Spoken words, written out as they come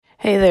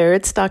Hey there,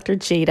 it's Dr.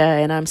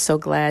 Jada, and I'm so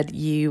glad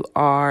you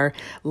are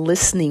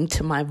listening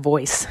to my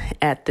voice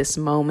at this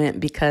moment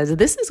because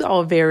this is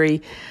all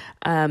very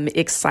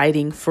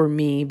exciting for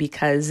me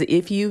because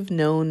if you've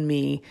known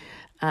me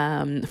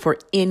for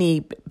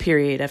any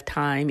period of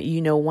time,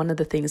 you know one of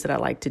the things that I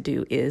like to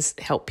do is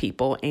help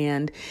people.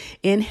 And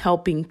in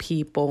helping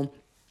people,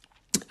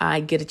 I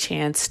get a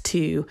chance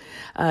to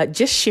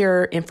just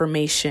share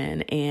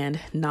information and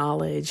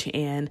knowledge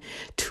and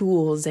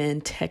tools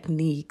and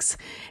techniques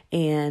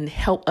and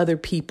help other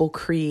people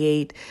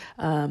create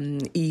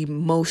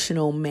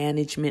emotional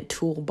management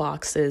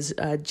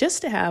toolboxes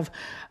just to have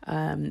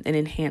an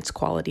enhanced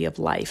quality of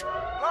life.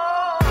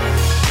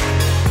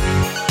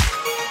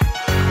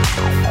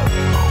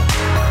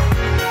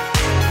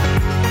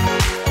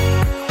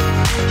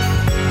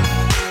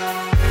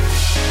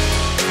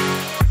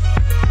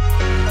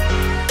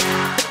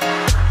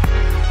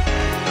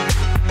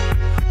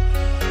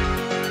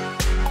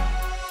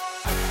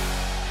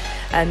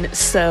 And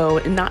so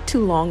not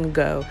too long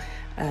ago,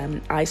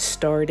 I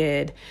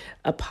started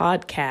a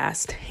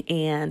podcast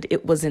and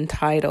it was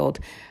entitled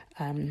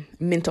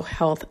Mental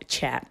Health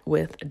Chat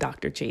with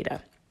Dr.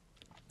 Jada.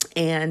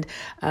 And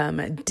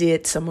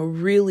did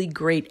some really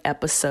great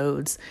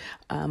episodes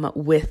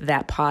with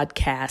that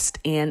podcast.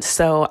 And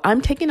so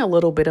I'm taking a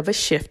little bit of a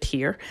shift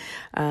here,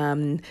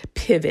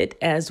 pivot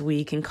as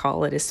we can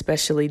call it,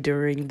 especially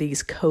during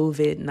these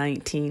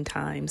COVID-19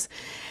 times.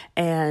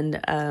 And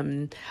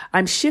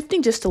I'm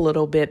shifting just a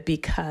little bit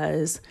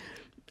because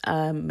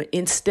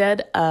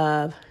instead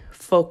of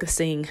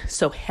focusing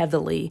so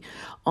heavily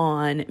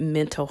on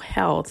mental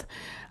health,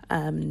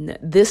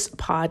 this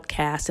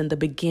podcast and the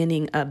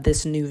beginning of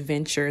this new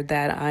venture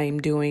that I'm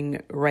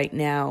doing right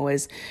now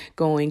is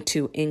going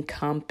to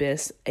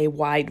encompass a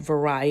wide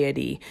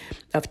variety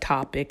of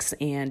topics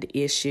and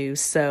issues.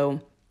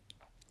 So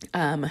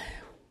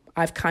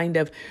I've kind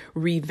of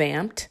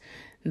revamped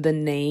the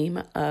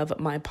name of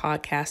my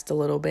podcast a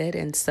little bit.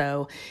 And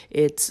so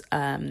it's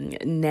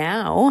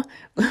now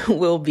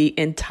will be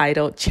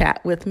entitled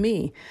Chat with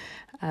Me.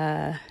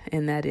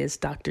 And that is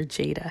Dr.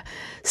 Jada.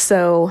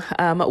 So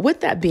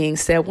with that being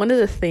said, one of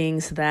the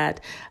things that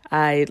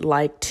I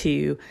like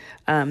to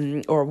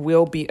or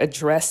will be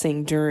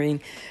addressing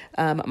during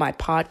my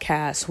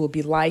podcast will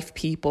be life,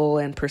 people,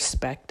 and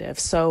perspective.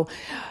 So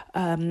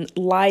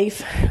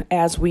life,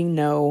 as we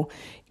know,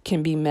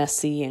 can be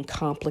messy and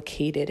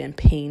complicated and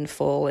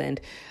painful.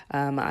 And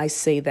I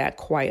say that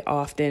quite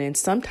often. And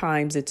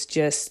sometimes it's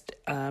just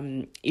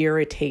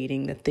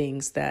irritating, the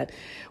things that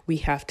we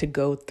have to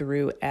go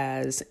through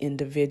as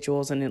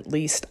individuals. And at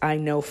least I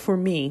know for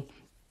me,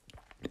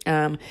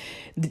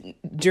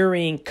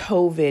 during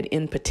COVID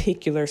in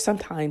particular,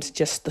 sometimes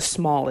just the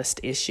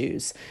smallest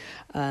issues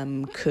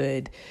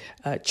could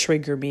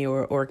trigger me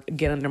or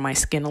get under my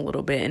skin a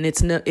little bit. And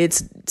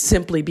it's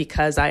simply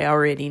because I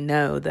already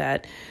know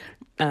that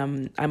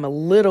I'm a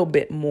little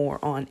bit more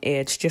on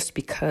edge just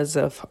because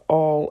of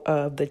all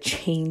of the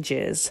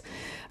changes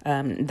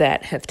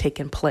that have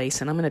taken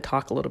place. And I'm going to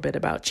talk a little bit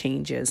about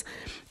changes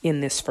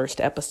in this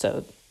first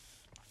episode.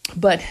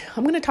 But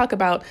I'm going to talk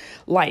about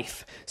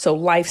life. So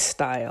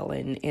lifestyle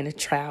and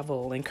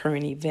travel and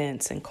current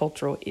events and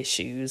cultural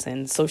issues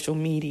and social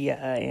media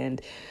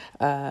and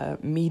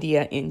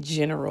media in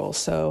general.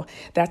 So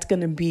that's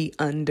going to be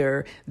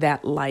under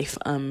that life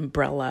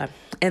umbrella.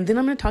 And then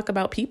I'm going to talk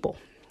about people.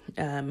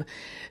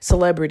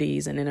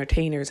 Celebrities and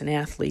entertainers and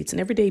athletes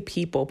and everyday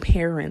people,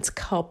 parents,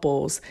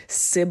 couples,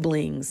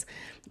 siblings,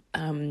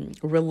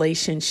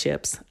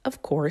 relationships,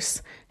 of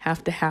course,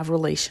 have to have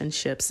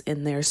relationships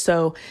in there.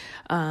 So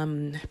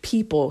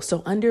people,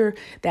 so under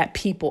that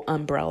people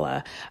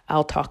umbrella,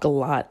 I'll talk a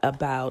lot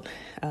about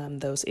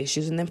those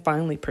issues. And then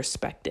finally,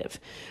 perspective.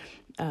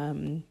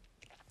 Under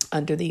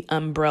the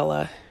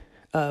umbrella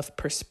of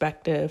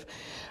perspective,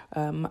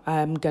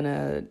 I'm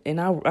gonna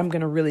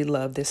really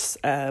love this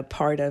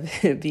part of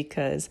it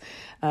because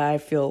I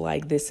feel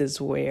like this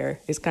is where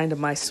it's kind of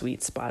my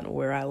sweet spot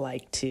where I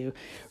like to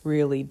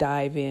really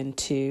dive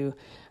into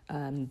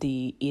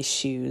the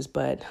issues.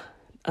 But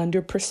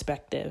under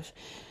perspective,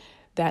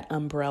 that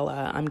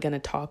umbrella, I'm gonna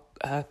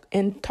talk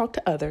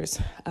to others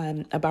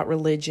about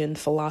religion,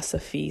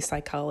 philosophy,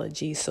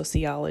 psychology,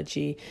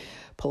 sociology,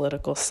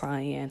 political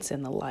science,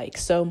 and the like.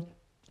 So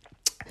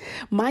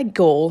my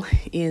goal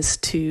is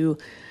to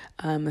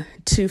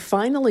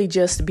finally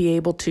just be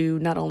able to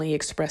not only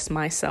express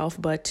myself,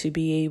 but to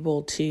be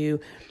able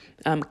to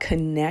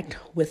connect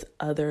with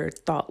other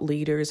thought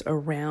leaders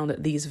around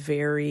these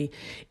very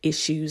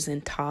issues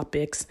and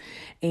topics.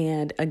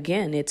 And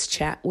again, it's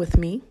Chat with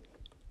Me.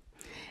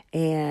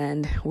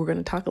 And we're going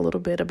to talk a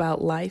little bit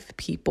about life,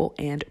 people,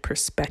 and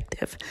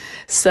perspective.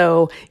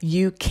 So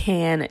you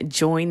can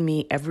join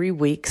me every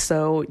week.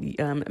 So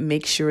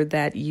make sure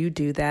that you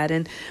do that.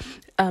 And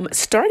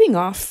starting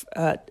off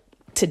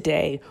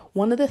today,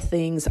 one of the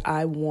things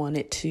I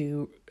wanted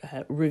to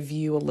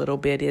review a little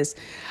bit is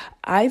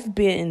I've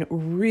been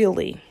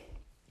really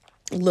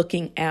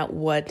looking at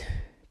what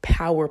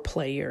power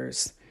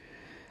players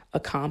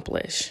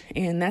accomplish.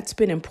 And that's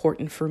been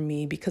important for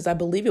me because I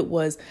believe it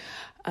was,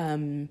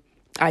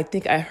 I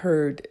think I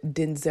heard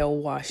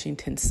Denzel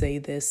Washington say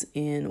this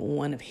in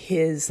one of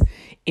his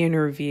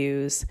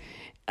interviews.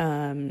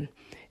 And,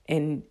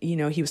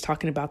 he was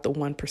talking about the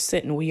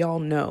 1%, and we all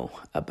know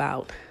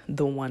about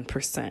the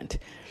 1%.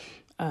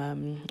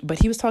 But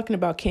he was talking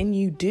about, can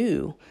you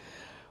do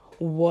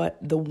what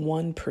the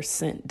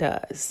 1%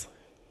 does?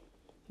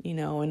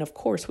 And of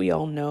course, we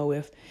all know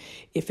if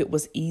it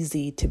was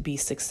easy to be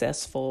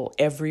successful,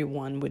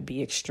 everyone would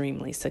be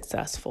extremely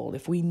successful.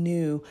 If we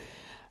knew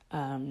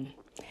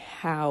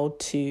how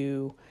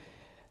to,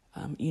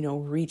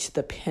 reach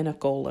the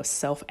pinnacle of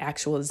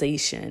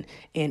self-actualization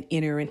and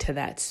enter into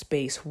that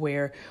space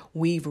where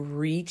we've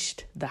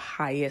reached the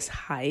highest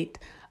height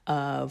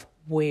of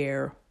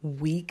where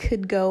we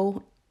could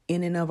go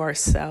in and of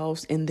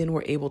ourselves, and then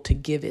we're able to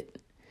give it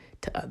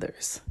to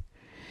others.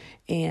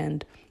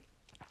 And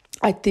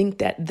I think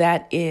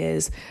that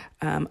is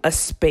a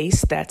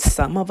space that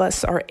some of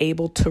us are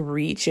able to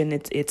reach, and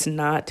it's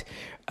not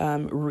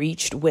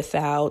reached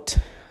without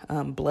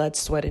blood,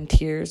 sweat, and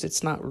tears.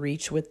 It's not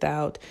reached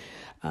without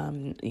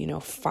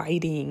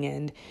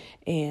fighting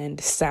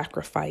and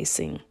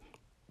sacrificing.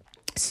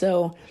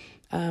 So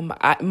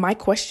my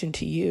question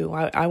to you,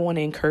 I want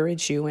to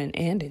encourage you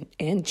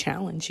and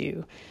challenge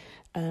you.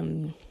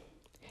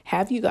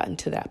 Have you gotten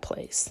to that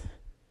place?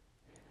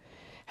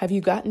 Have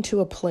you gotten to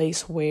a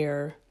place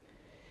where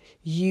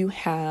you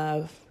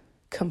have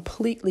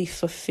completely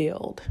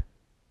fulfilled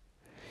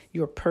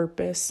your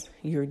purpose,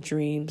 your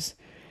dreams,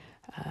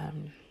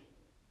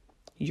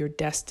 your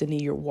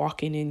destiny? You're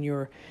walking in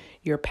your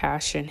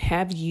passion.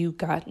 Have you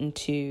gotten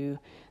to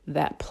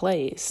that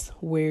place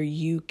where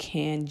you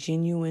can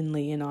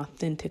genuinely and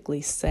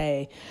authentically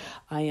say,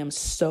 I am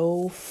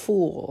so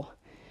full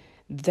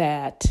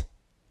that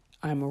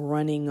I'm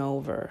running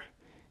over,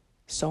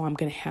 so I'm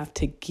going to have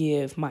to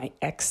give my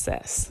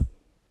excess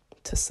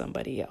to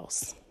somebody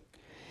else?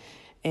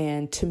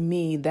 And to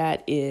me,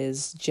 that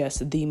is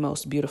just the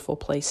most beautiful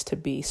place to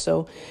be.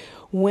 So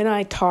when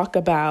I talk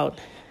about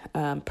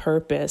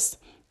purpose,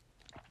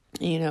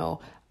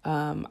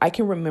 I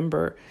can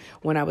remember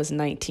when I was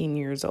 19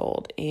 years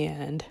old,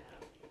 and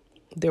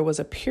there was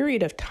a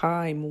period of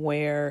time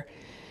where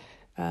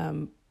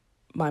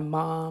my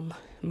mom,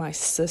 my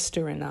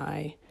sister,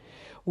 and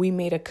we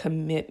made a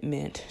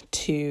commitment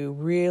to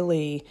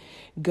really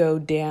go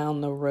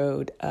down the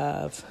road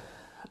of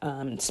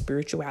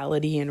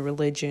spirituality and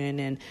religion,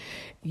 and,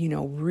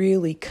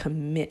 really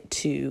commit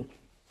to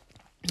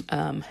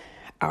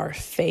our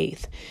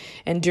faith.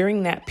 And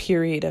during that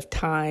period of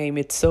time,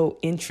 it's so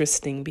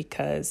interesting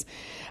because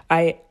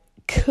I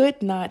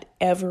could not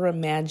ever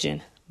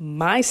imagine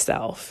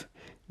myself,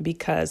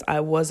 because I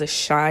was a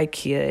shy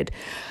kid.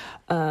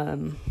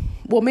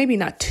 Well, maybe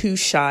not too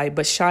shy,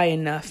 but shy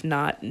enough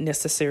not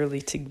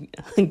necessarily to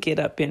get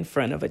up in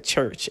front of a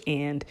church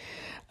and,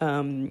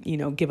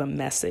 give a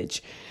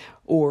message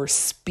or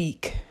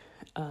speak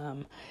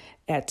on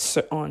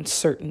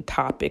certain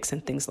topics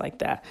and things like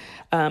that.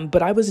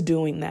 But I was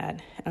doing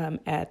that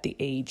at the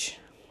age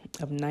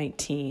of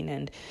 19.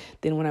 And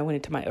then when I went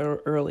into my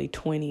early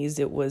 20s,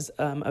 it was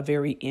a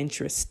very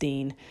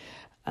interesting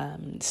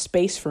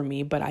space for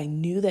me. But I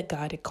knew that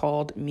God had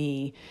called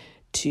me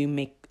to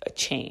make a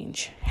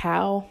change.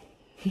 How?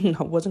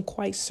 I wasn't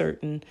quite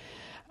certain.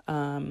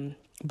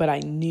 But I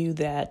knew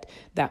that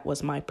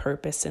was my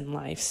purpose in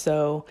life.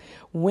 So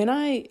when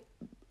I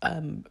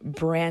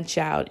branch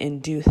out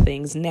and do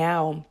things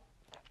now,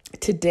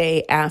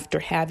 today,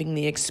 after having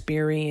the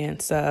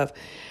experience of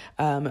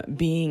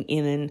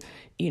being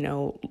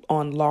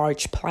on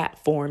large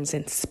platforms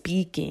and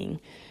speaking,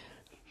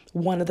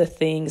 one of the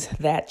things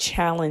that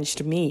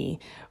challenged me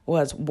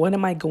was, what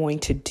am I going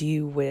to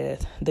do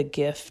with the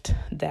gift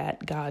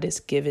that God has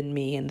given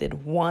me? And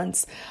then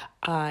once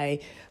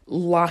I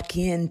lock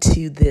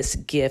into this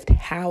gift,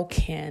 how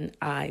can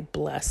I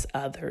bless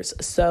others?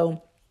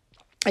 So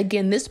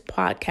again, this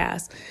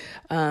podcast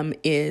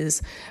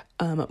is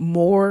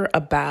more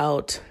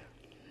about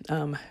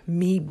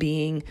me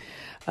being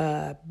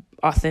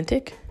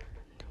authentic,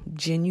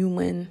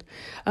 genuine,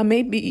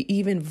 maybe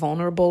even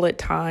vulnerable at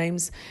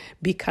times,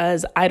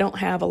 because I don't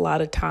have a lot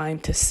of time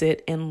to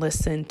sit and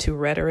listen to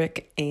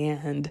rhetoric.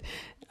 And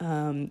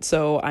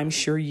so I'm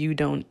sure you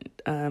don't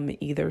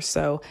either.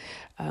 So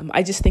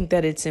I just think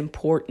that it's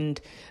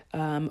important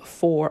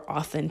for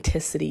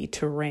authenticity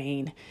to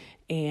reign,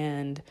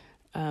 and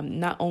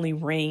not only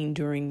reign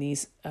during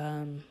this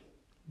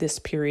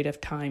period of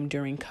time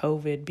during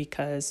COVID,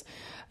 because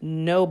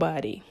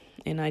nobody,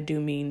 and I do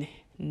mean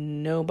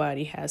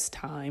nobody, has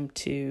time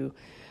to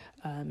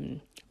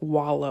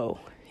wallow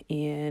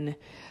in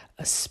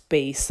a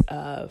space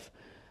of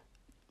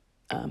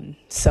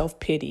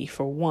self-pity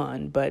for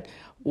one, but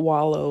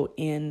wallow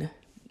in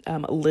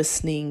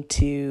listening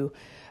to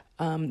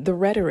the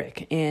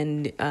rhetoric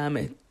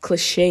and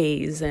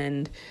cliches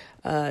and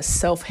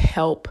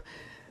self-help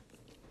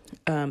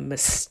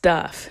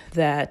stuff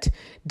that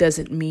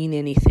doesn't mean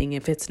anything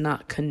if it's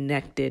not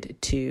connected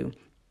to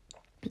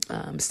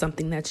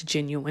something that's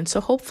genuine. So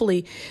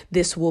hopefully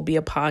this will be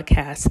a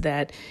podcast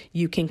that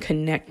you can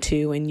connect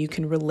to and you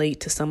can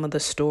relate to some of the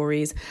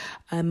stories.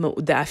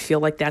 That I feel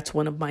like that's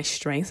one of my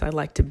strengths. I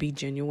like to be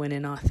genuine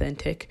and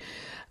authentic.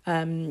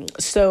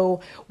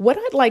 So what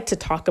I'd like to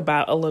talk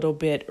about a little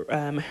bit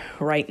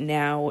right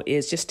now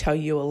is just tell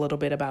you a little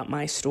bit about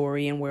my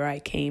story and where I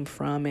came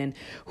from and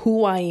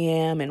who I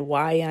am and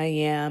why I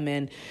am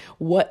and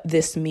what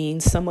this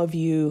means. Some of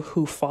you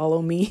who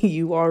follow me,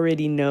 you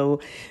already know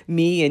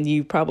me and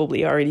you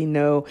probably already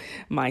know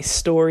my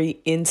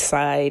story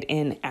inside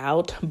and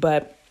out.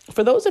 But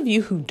for those of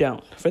you who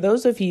don't, for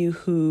those of you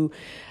who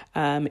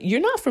you're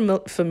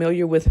not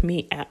familiar with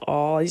me at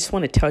all, I just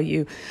want to tell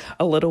you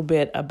a little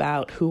bit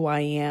about who I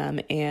am.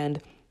 And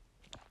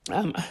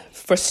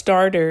for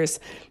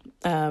starters,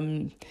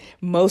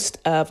 most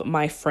of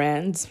my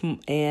friends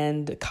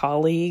and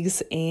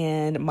colleagues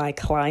and my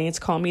clients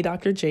call me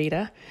Dr.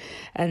 Jada.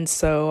 And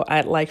so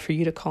I'd like for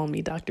you to call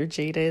me Dr.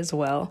 Jada as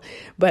well.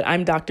 But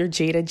I'm Dr.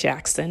 Jada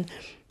Jackson.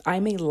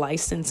 I'm a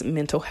licensed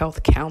mental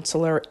health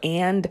counselor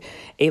and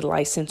a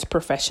licensed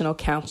professional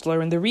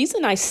counselor. And the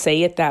reason I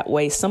say it that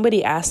way,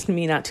 somebody asked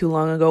me not too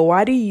long ago,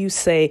 why do you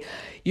say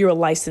you're a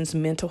licensed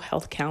mental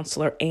health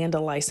counselor and a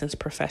licensed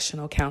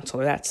professional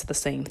counselor? That's the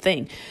same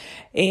thing.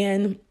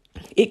 And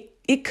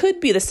it could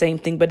be the same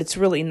thing, but it's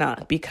really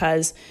not,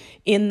 because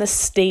in the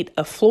state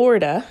of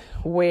Florida,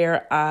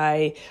 where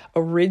I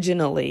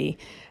originally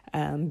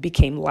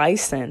became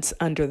licensed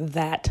under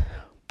that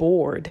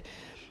board,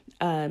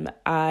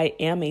 I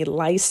am a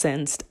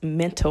licensed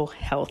mental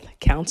health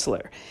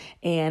counselor,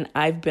 and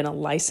I've been a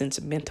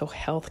licensed mental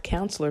health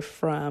counselor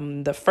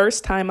from the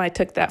first time I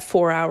took that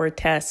 4-hour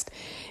test,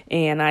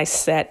 and I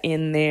sat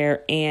in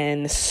there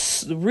and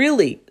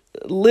really,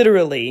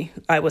 literally,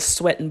 I was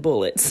sweating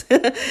bullets.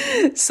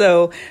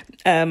 So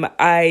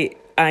I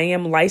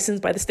am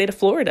licensed by the state of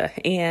Florida,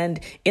 and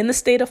in the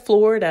state of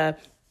Florida,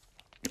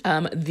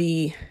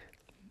 the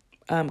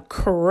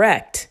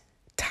correct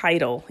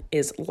title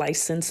is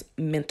licensed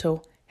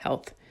mental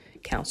health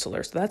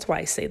counselor. So that's why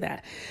I say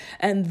that.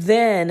 And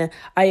then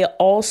I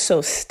also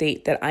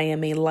state that I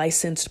am a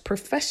licensed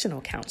professional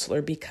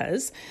counselor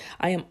because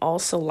I am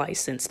also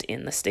licensed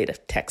in the state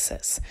of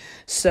Texas.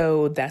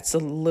 So that's a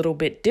little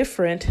bit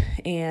different.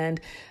 And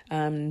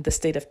the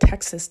state of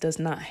Texas does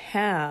not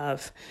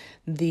have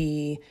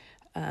the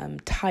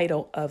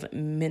title of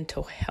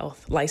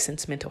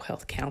licensed mental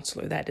health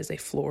counselor. That is a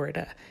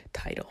Florida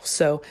title.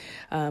 So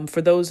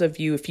for those of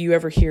you, if you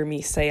ever hear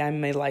me say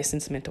I'm a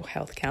licensed mental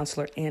health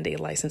counselor and a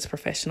licensed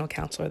professional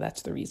counselor,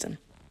 that's the reason.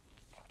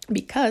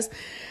 Because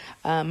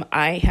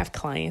I have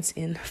clients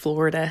in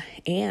Florida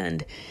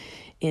and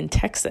in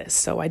Texas,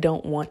 so I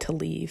don't want to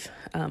leave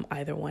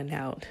either one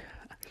out.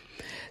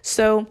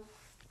 So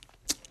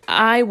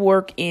I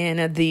work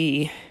in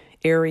the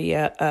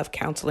area of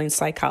counseling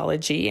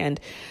psychology, and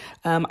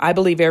I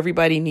believe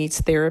everybody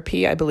needs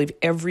therapy. I believe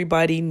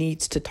everybody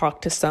needs to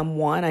talk to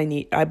someone.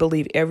 I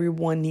believe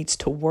everyone needs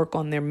to work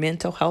on their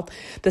mental health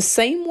the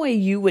same way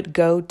you would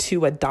go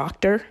to a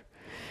doctor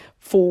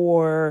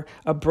for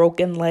a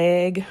broken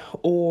leg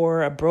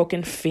or a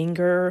broken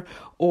finger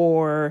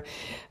or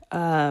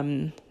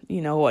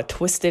a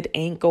twisted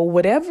ankle,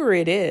 whatever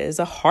it is,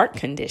 a heart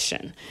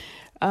condition.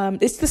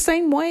 It's the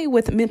same way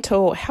with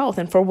mental health.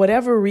 And for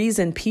whatever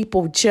reason,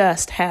 people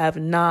just have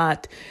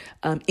not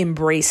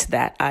embraced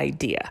that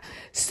idea.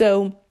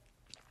 So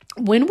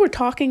when we're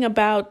talking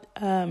about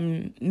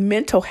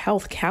mental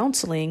health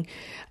counseling,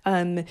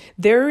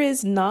 there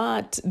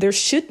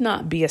should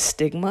not be a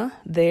stigma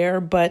there.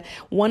 But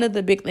one of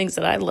the big things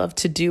that I love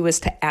to do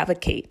is to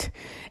advocate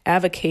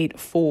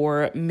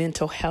for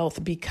mental health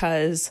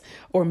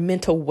or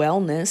mental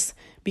wellness,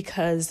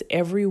 because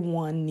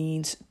everyone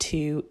needs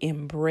to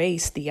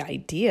embrace the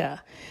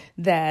idea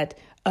that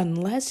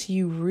unless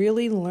you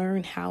really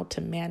learn how to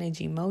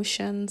manage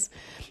emotions,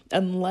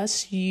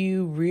 unless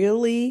you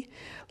really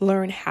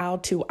learn how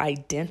to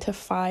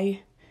identify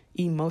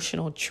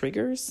emotional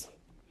triggers,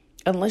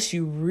 unless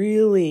you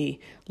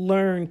really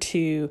learn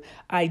to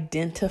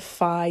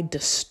identify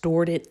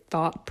distorted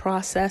thought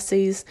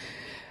processes,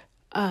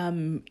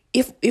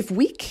 if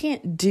we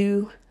can't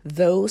do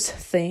those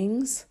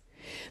things,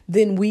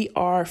 then we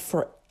are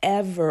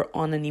forever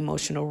on an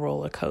emotional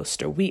roller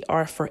coaster. We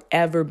are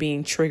forever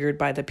being triggered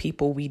by the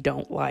people we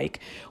don't like.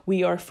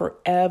 We are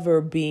forever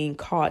being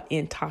caught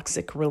in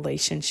toxic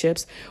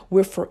relationships.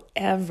 We're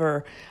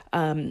forever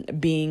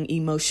being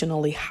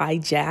emotionally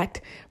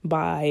hijacked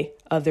by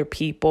other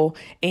people.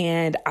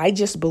 And I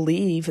just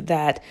believe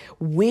that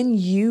when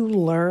you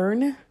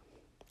learn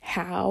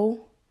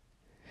how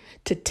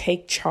to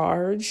take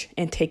charge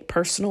and take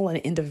personal and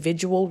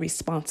individual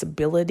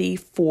responsibility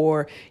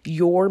for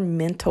your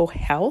mental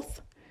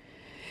health,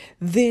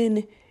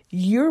 then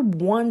you're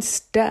one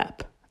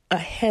step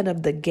ahead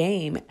of the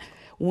game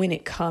when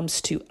it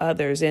comes to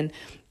others. And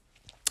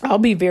I'll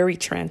be very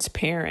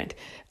transparent.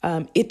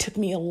 It took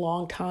me a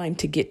long time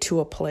to get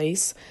to a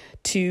place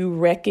to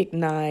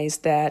recognize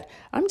that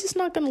I'm just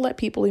not going to let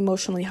people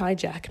emotionally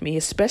hijack me,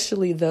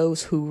 especially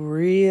those who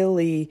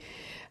really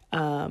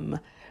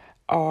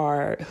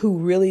are who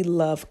really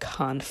love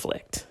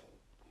conflict.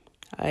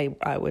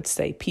 I would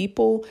say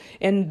people,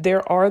 and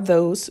there are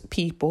those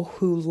people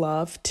who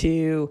love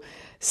to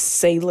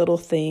say little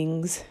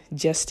things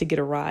just to get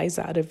a rise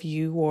out of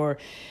you, or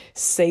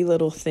say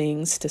little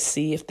things to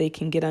see if they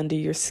can get under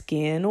your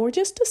skin, or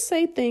just to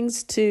say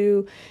things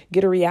to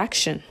get a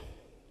reaction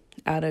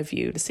out of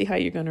you to see how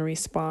you're going to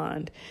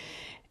respond.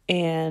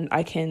 And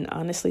I can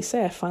honestly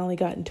say I finally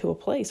got into a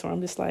place where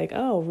I'm just like,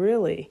 oh,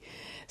 really?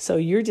 So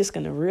you're just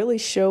going to really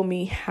show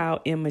me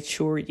how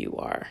immature you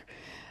are,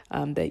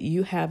 that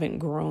you haven't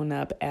grown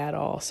up at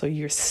all. So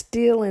you're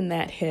still in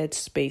that head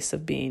space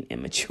of being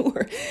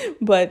immature.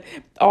 But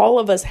all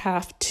of us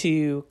have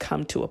to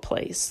come to a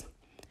place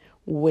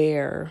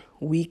where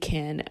we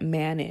can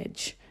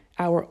manage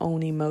our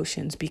own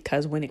emotions,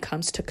 because when it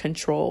comes to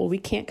control, we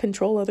can't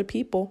control other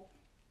people.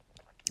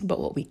 But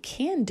what we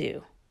can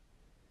do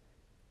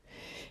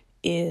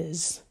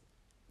is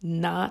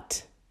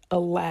not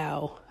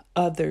allow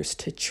others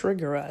to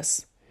trigger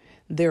us.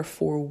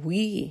 Therefore,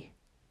 we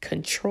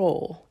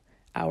control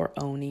our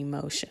own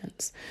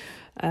emotions.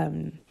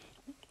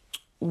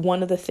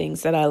 One of the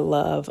things that I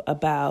love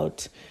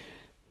about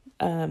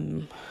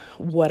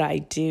what I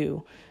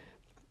do,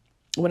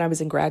 when I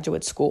was in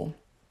graduate school,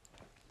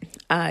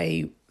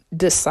 I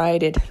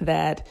decided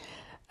that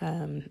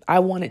I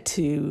wanted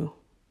to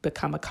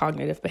become a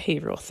cognitive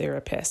behavioral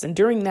therapist. And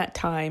during that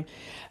time,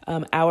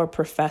 our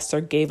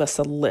professor gave us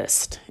a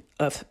list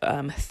of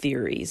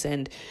theories,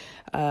 and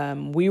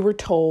we were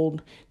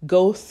told,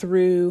 go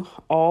through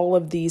all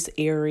of these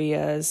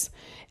areas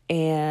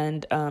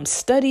and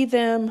study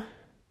them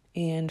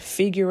and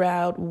figure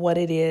out what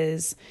it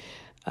is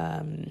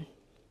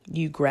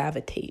you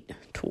gravitate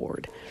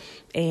toward.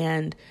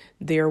 And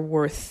there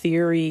were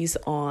theories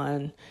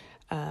on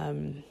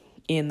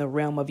in the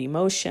realm of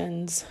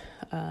emotions.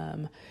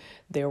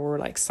 There were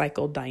like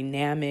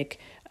psychodynamic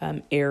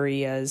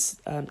areas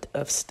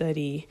of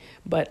study.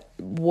 But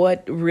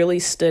what really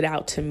stood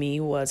out to me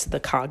was the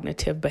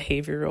cognitive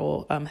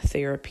behavioral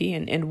therapy.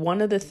 And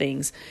one of the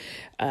things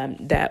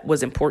that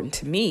was important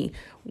to me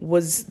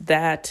was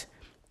that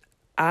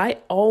I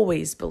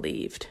always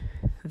believed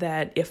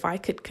that if I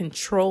could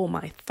control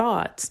my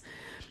thoughts,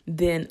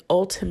 then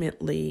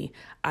ultimately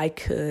I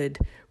could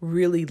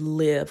really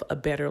live a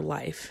better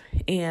life.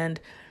 And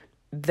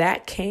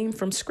that came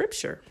from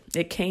Scripture.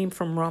 It came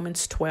from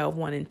Romans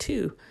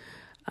 12:1-2,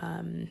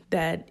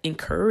 that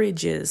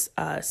encourages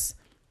us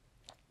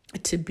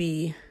to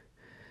be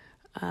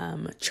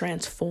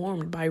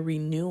transformed by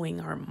renewing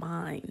our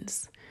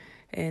minds.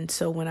 And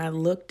so when I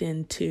looked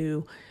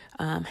into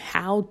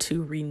how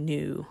to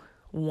renew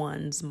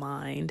one's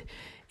mind,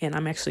 and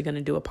I'm actually going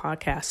to do a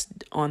podcast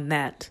on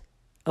that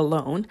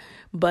alone,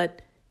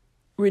 but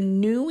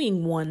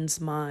renewing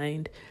one's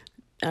mind,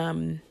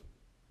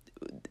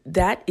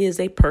 that is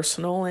a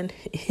personal and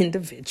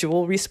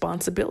individual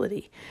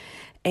responsibility.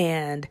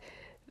 And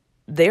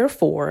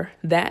therefore,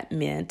 that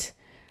meant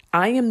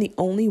I am the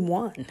only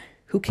one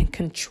who can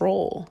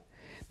control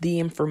the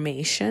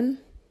information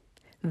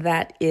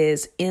that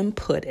is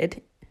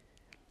inputted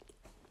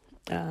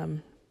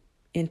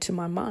into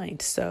my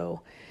mind.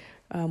 So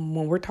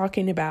when we're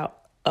talking about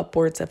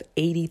upwards of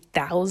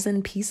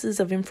 80,000 pieces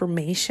of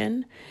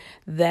information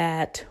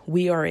that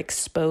we are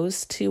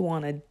exposed to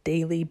on a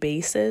daily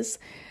basis,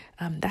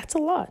 that's a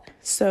lot.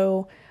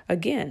 So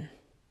again,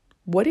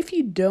 what if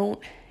you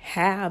don't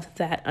have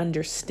that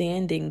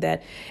understanding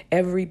that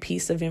every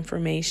piece of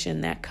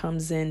information that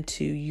comes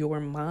into your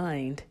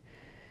mind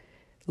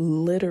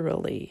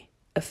literally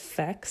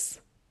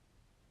affects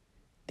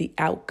the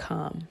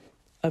outcome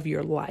of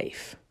your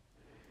life?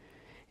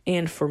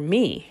 And for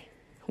me,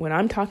 when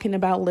I'm talking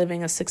about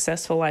living a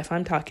successful life,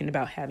 I'm talking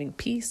about having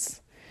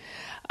peace.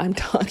 I'm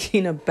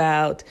talking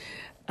about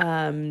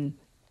having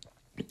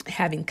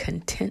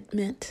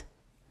contentment.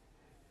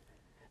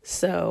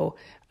 So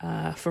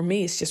for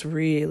me, it's just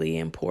really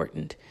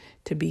important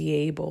to be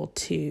able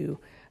to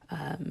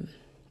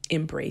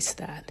embrace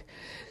that.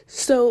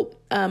 So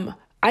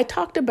I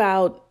talked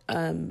about,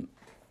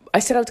 I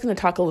said I was going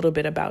to talk a little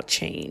bit about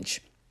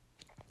change.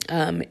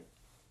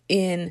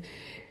 In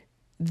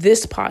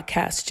this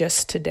podcast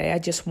just today, I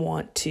just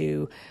want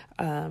to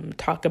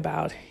talk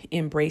about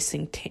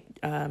embracing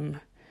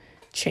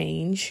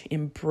change,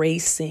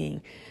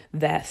 embracing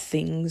that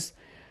things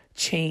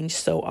change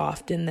so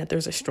often that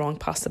there's a strong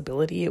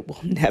possibility it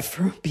will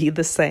never be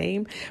the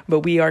same.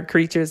 But we are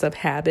creatures of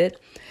habit,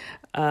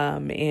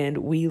 and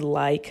we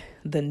like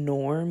the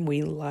norm.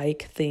 We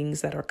like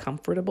things that are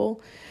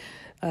comfortable.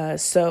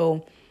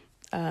 So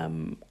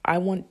I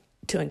want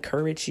to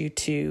encourage you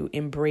to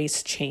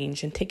embrace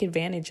change and take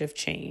advantage of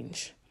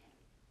change.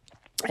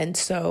 And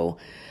so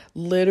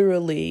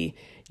literally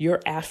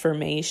your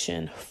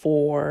affirmation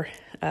for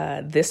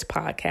this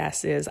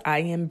podcast is I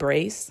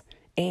embrace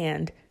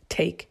and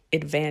take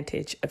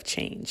advantage of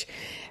change.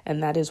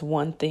 And that is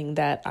one thing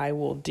that I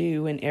will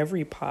do in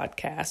every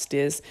podcast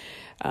is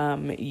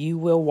you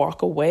will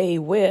walk away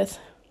with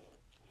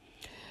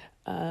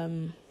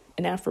an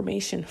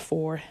affirmation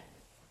for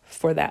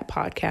for that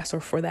podcast or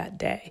for that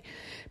day,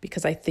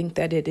 because I think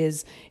that it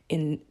is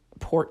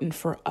important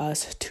for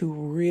us to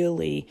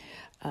really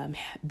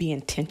be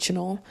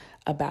intentional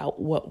about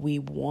what we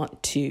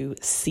want to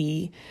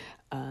see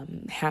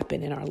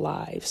happen in our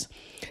lives.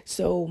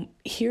 So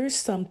here's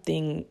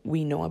something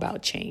we know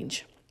about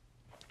change.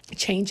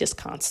 Change is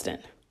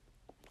constant.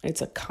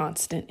 It's a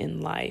constant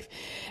in life.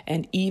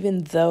 And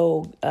even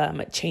though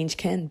change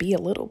can be a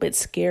little bit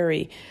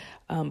scary,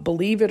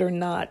 believe it or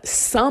not,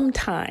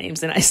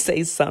 sometimes, and I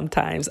say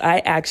sometimes, I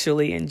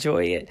actually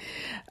enjoy it.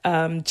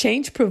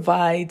 Change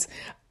provides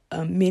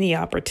many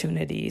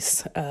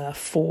opportunities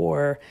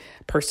for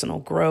personal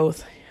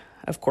growth,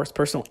 of course,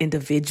 personal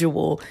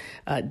individual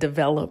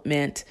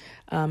development,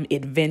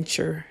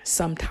 adventure,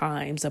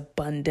 sometimes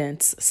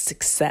abundance,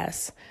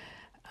 success.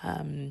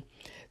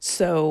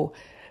 So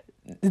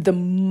the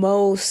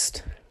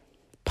most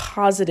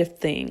positive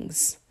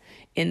things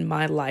in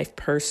my life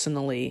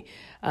personally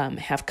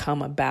have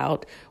come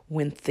about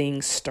when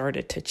things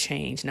started to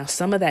change. Now,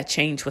 some of that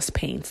change was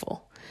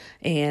painful.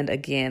 And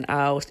again,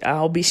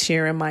 I'll be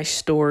sharing my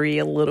story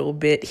a little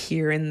bit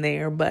here and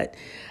there, but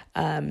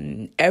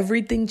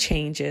everything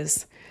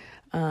changes.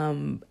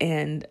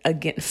 And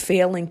again,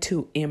 failing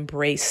to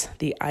embrace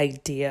the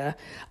idea,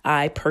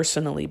 I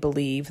personally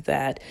believe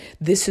that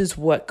this is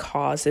what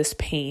causes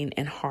pain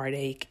and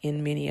heartache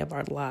in many of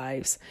our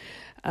lives.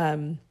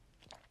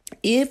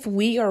 If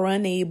we are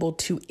unable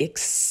to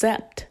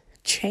accept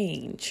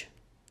change,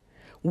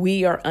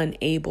 we are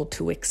unable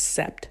to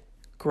accept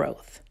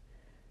growth.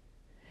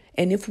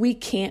 And if we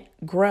can't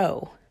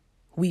grow,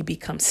 we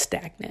become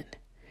stagnant.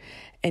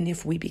 And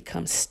if we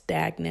become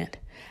stagnant,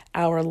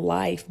 our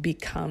life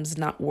becomes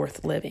not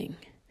worth living.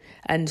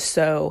 And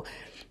so,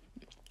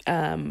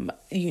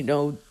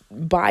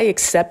 by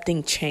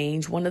accepting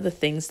change, one of the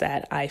things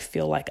that I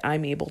feel like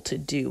I'm able to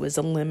do is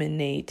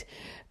eliminate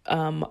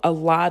a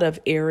lot of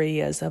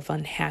areas of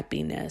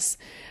unhappiness.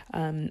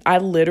 I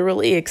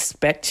literally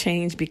expect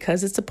change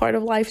because it's a part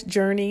of life's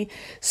journey.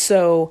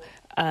 So,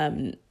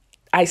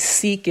 I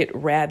seek it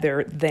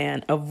rather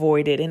than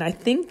avoid it. And I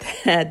think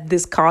that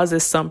this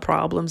causes some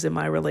problems in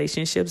my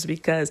relationships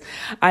because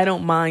I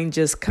don't mind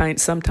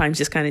sometimes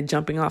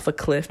jumping off a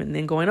cliff and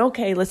then going,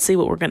 okay, let's see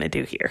what we're going to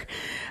do here.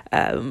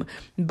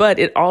 But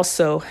it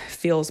also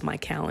fills my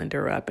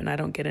calendar up and I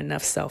don't get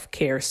enough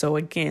self-care. So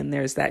again,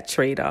 there's that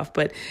trade-off.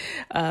 But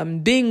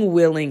being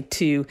willing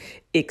to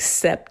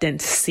accept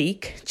and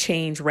seek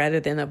change rather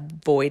than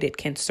avoid it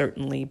can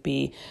certainly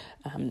be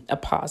a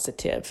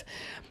positive.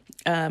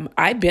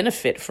 I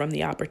benefit from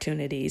the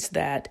opportunities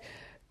that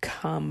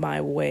come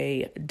my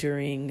way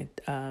during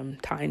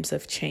times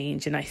of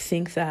change. And I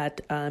think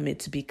that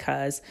it's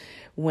because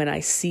when I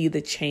see the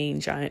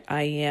change, I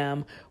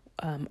am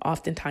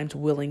oftentimes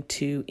willing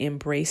to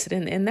embrace it.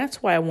 And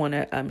that's why I want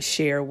to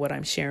share what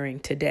I'm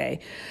sharing today.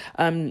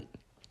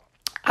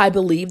 I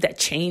believe that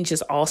change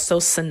is also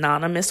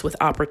synonymous with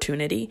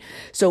opportunity.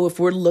 So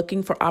if we're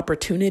looking for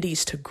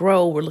opportunities to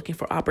grow, we're looking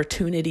for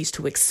opportunities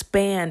to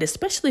expand,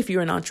 especially if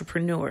you're an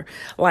entrepreneur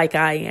like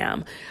I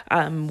am,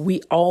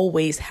 we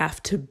always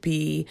have to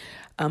be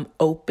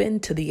open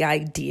to the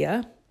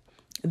idea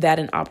that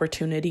an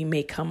opportunity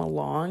may come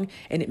along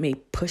and it may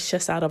push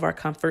us out of our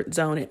comfort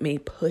zone. It may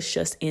push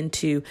us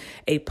into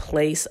a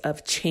place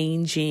of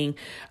changing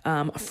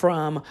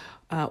from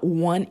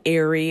one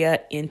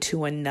area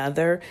into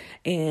another.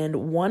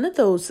 And one of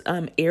those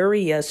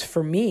areas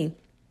for me,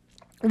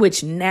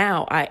 which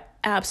now I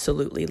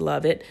absolutely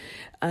love it.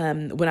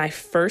 When I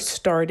first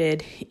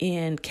started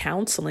in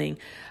counseling,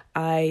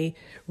 I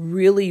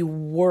really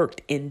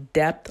worked in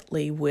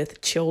depthly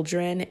with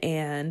children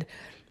and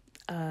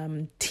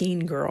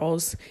teen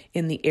girls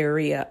in the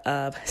area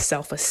of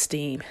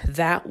self-esteem.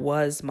 That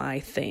was my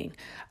thing.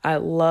 I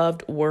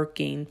loved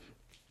working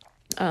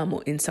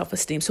in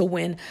self-esteem. So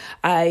when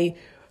I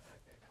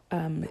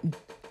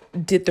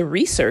did the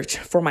research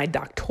for my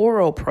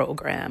doctoral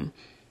program,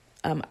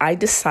 I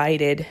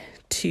decided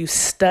to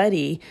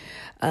study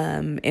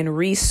and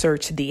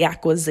research the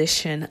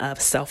acquisition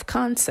of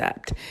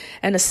self-concept.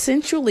 And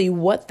essentially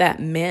what that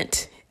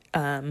meant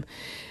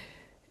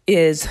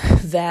is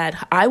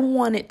that I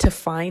wanted to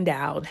find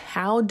out,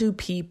 how do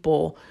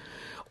people,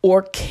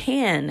 or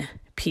can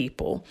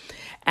people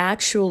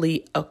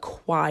actually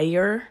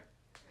acquire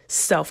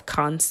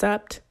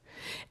self-concept,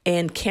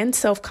 and can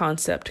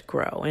self-concept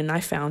grow? And I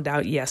found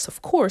out, yes,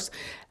 of course.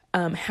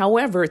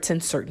 However, it's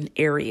in certain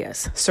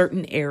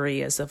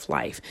areas of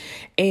life.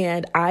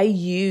 And I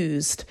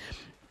used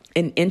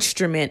an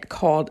instrument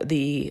called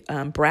the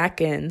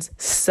Bracken's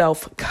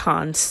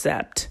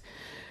self-concept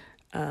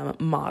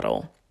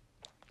model.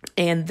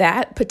 And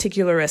that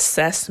particular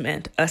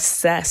assessment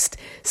assessed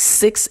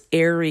 6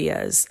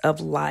 areas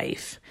of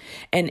life.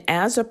 And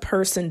as a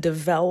person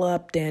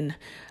developed and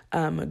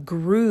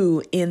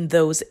grew in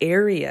those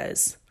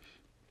areas,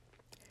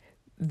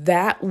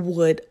 that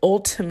would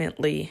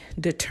ultimately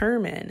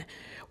determine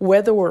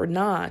whether or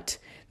not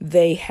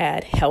they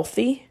had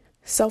healthy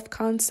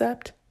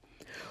self-concept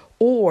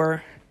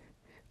or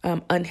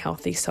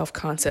unhealthy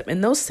self-concept.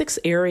 And those 6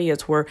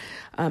 areas were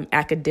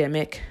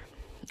academic,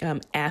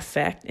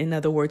 affect, in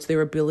other words,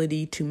 their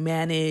ability to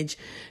manage,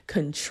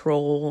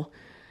 control,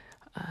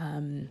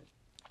 and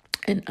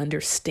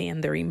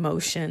understand their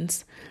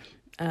emotions.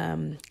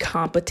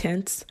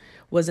 Competence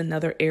was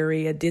another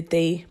area. Did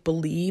they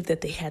believe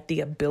that they had the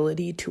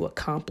ability to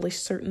accomplish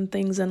certain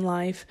things in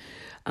life?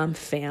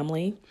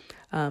 Family.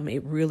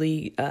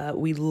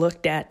 We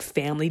looked at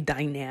family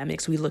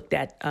dynamics. We looked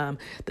at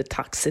the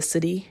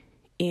toxicity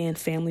in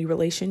family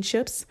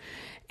relationships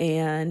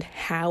and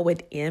how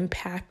it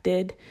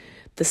impacted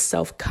the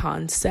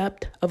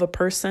self-concept of a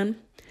person.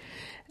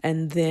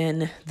 And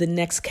then the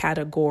next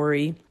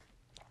category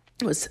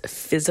was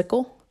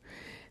physical.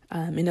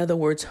 In other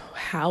words,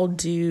 how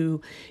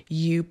do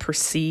you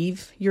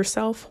perceive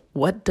yourself?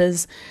 What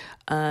does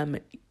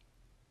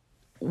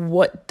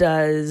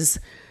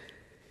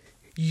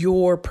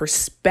your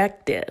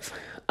perspective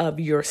of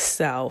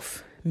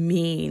yourself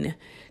mean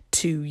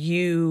to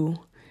you,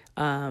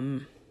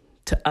 to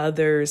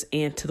others,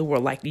 and to the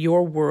world? Like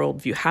your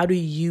worldview. How do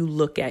you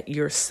look at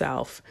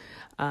yourself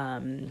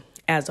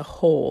as a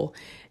whole?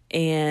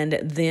 And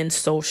then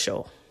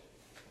social.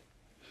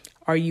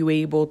 Are you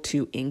able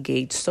to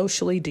engage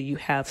socially? Do you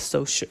have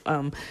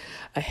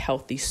a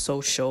healthy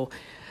social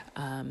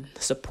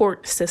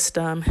support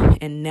system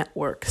and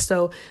network?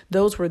 So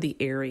those were the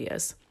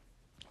areas.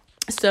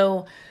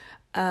 So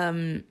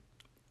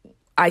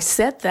I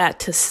said that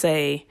to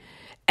say,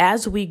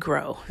 as we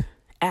grow,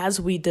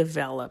 as we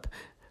develop,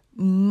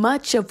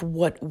 much of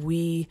what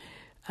we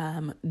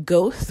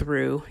go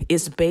through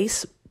is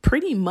based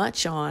pretty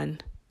much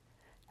on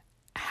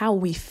how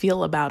we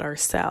feel about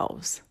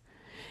ourselves.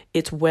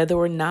 It's whether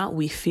or not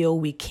we feel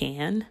we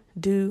can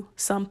do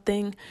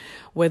something,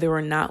 whether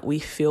or not we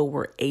feel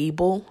we're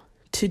able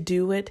to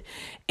do it.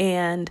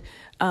 And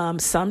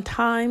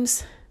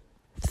sometimes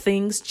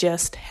things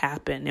just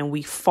happen and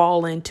we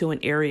fall into an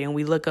area and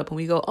we look up and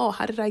we go, oh,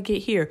 how did I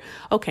get here?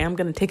 Okay, I'm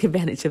going to take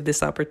advantage of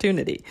this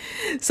opportunity.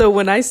 So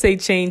when I say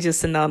change is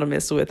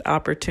synonymous with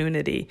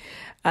opportunity,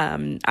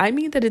 I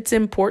mean that it's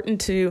important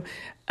to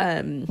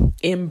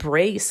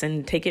embrace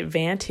and take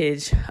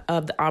advantage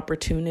of the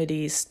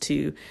opportunities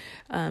to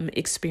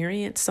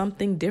experience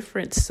something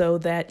different so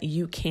that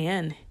you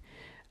can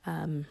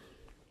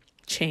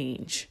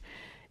change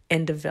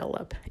and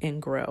develop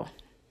and grow.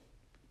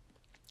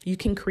 You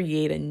can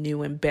create a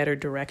new and better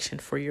direction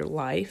for your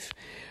life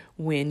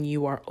when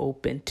you are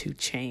open to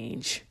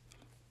change.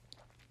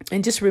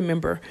 And just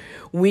remember,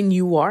 when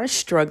you are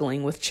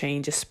struggling with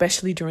change,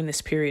 especially during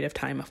this period of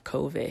time of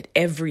COVID,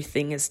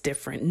 everything is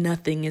different.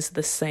 Nothing is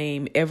the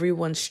same.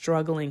 Everyone's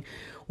struggling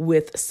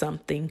with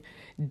something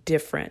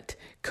different.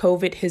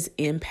 COVID has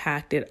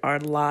impacted our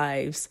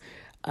lives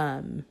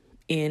in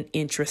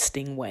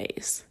interesting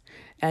ways.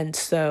 And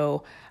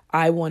so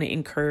I want to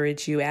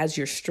encourage you, as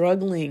you're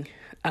struggling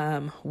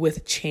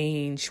with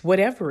change,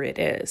 whatever it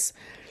is,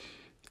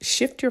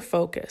 shift your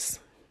focus.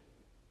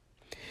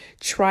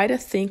 Try to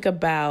think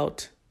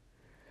about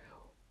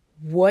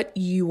what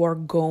you are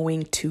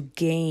going to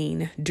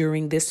gain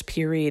during this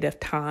period of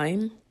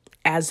time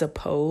as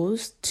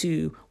opposed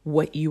to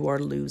what you are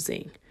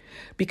losing.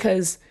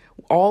 Because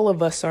all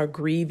of us are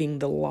grieving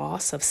the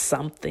loss of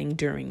something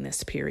during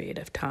this period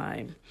of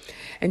time.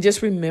 And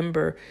just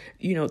remember,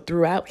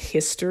 throughout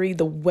history,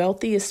 the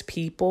wealthiest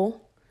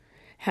people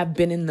have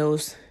been in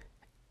those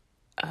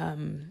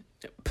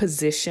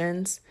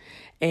positions,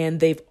 and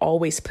they've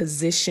always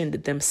positioned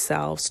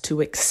themselves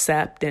to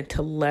accept and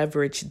to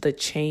leverage the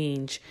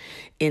change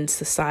in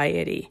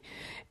society.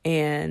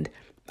 And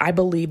I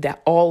believe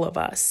that all of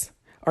us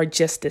are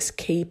just as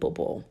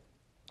capable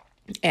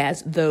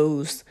as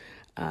those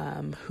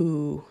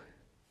who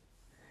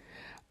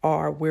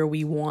are where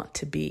we want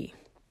to be.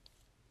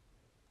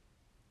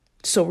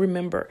 So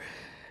remember,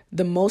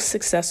 the most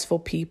successful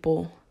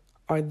people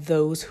are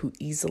those who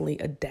easily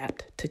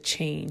adapt to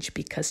change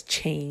because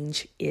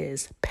change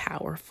is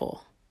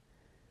powerful.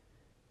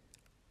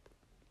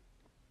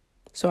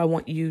 So I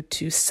want you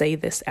to say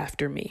this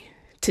after me.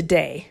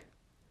 Today,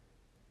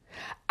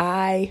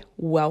 I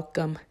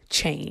welcome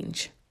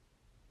change.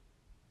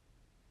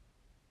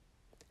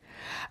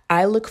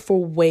 I look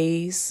for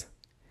ways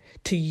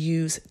to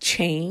use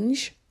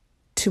change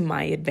to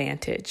my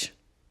advantage.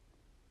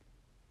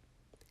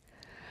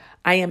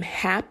 I am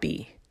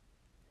happy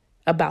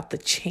about the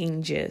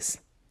changes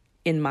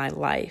in my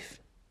life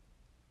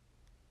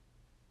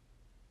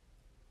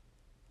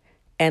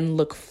and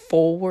look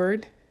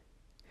forward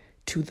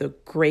to the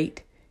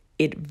great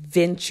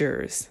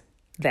adventures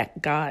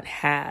that God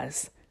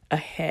has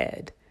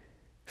ahead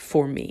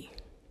for me.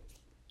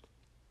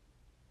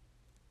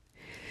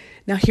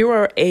 Now, here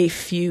are a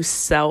few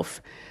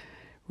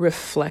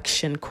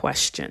self-reflection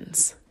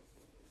questions.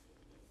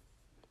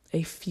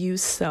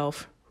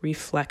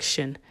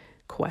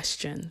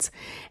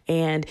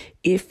 And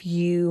if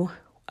you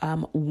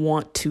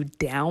want to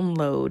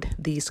download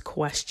these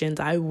questions,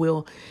 I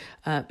will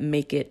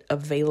make it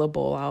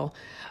available. I'll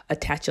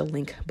attach a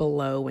link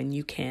below and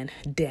you can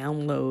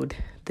download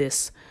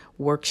this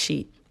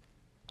worksheet.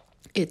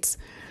 It's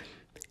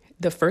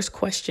the first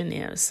question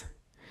is,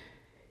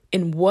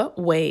 in what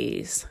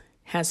ways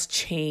has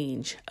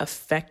change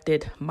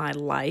affected my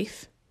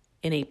life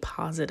in a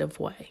positive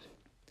way?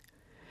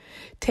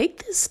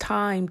 Take this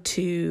time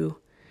to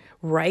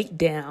write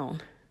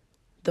down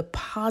the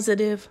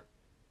positive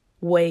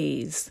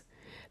ways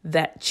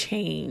that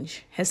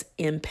change has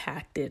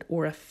impacted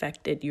or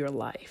affected your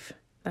life.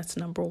 That's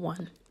number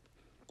one.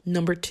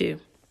 Number two,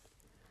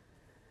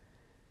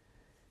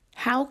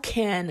 how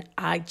can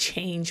I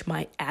change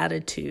my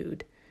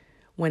attitude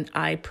when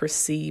I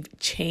perceive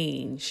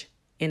change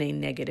in a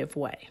negative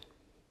way?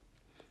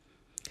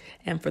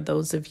 And for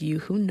those of you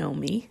who know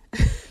me,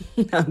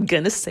 I'm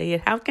going to say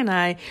it. How can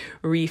I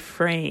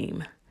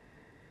reframe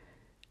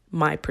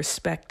my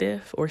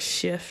perspective or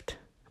shift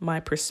my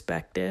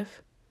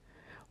perspective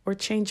or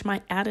change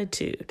my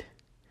attitude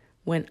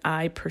when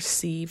I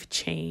perceive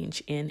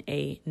change in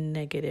a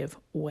negative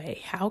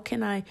way? How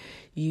can I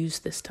use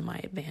this to my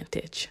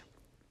advantage?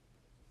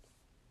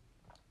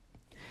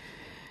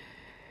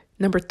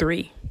 Number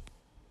three,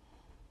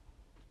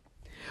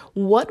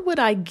 what would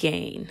I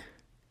gain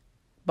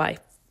by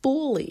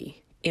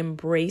fully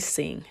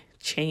embracing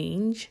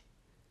change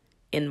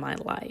in my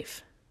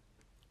life?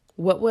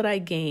 What would I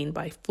gain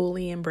by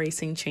fully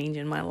embracing change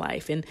in my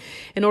life? And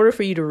in order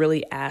for you to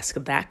really ask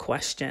that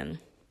question,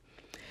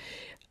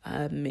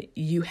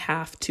 you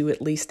have to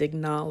at least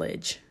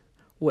acknowledge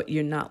what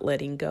you're not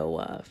letting go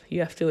of.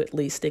 You have to at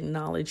least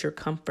acknowledge your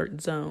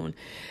comfort zone,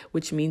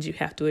 which means you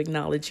have to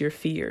acknowledge your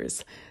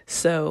fears.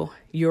 So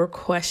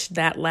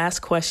that last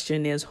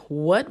question is,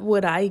 what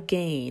would I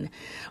gain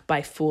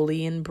by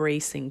fully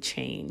embracing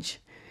change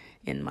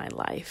in my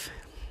life?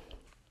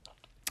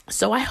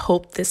 So I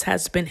hope this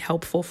has been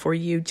helpful for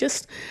you.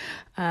 Just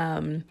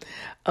a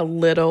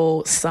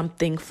little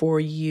something for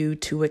you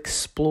to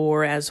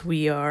explore as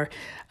we are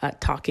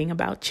talking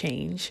about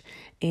change.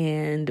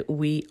 And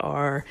we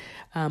are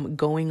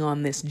going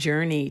on this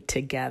journey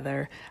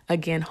together.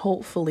 Again,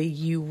 hopefully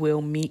you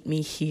will meet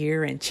me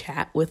here and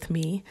chat with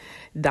me,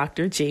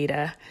 Dr.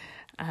 Jada.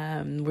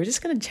 We're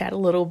just going to chat a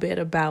little bit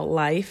about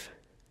life,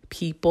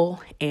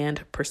 people,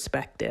 and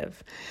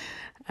perspective.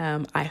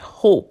 I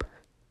hope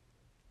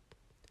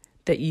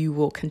that you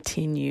will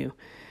continue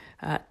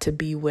to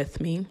be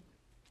with me.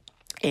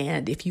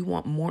 And if you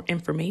want more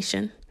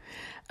information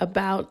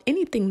about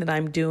anything that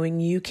I'm doing,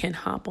 you can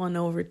hop on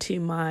over to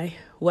my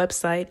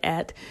website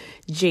at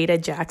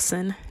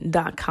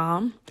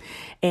jadajackson.com.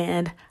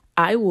 And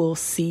I will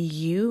see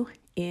you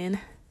in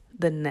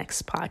the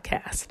next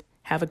podcast.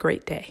 Have a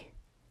great day.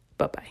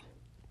 Bye-bye.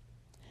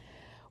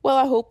 Well,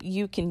 I hope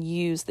you can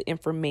use the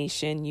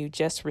information you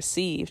just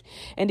received.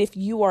 And if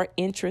you are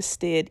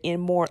interested in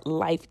more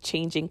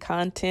life-changing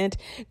content,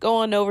 go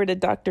on over to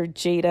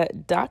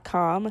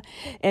drjada.com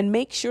and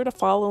make sure to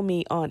follow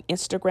me on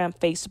Instagram,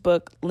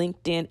 Facebook,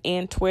 LinkedIn,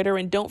 and Twitter.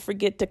 And don't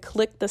forget to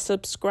click the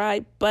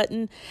subscribe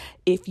button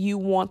if you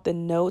want the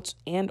notes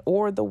and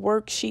or the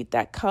worksheet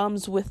that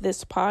comes with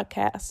this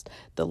podcast.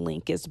 The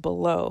link is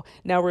below.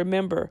 Now,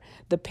 remember,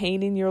 the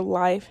pain in your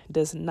life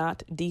does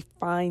not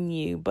define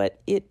you,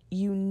 but it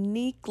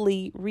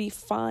uniquely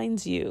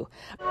refines you.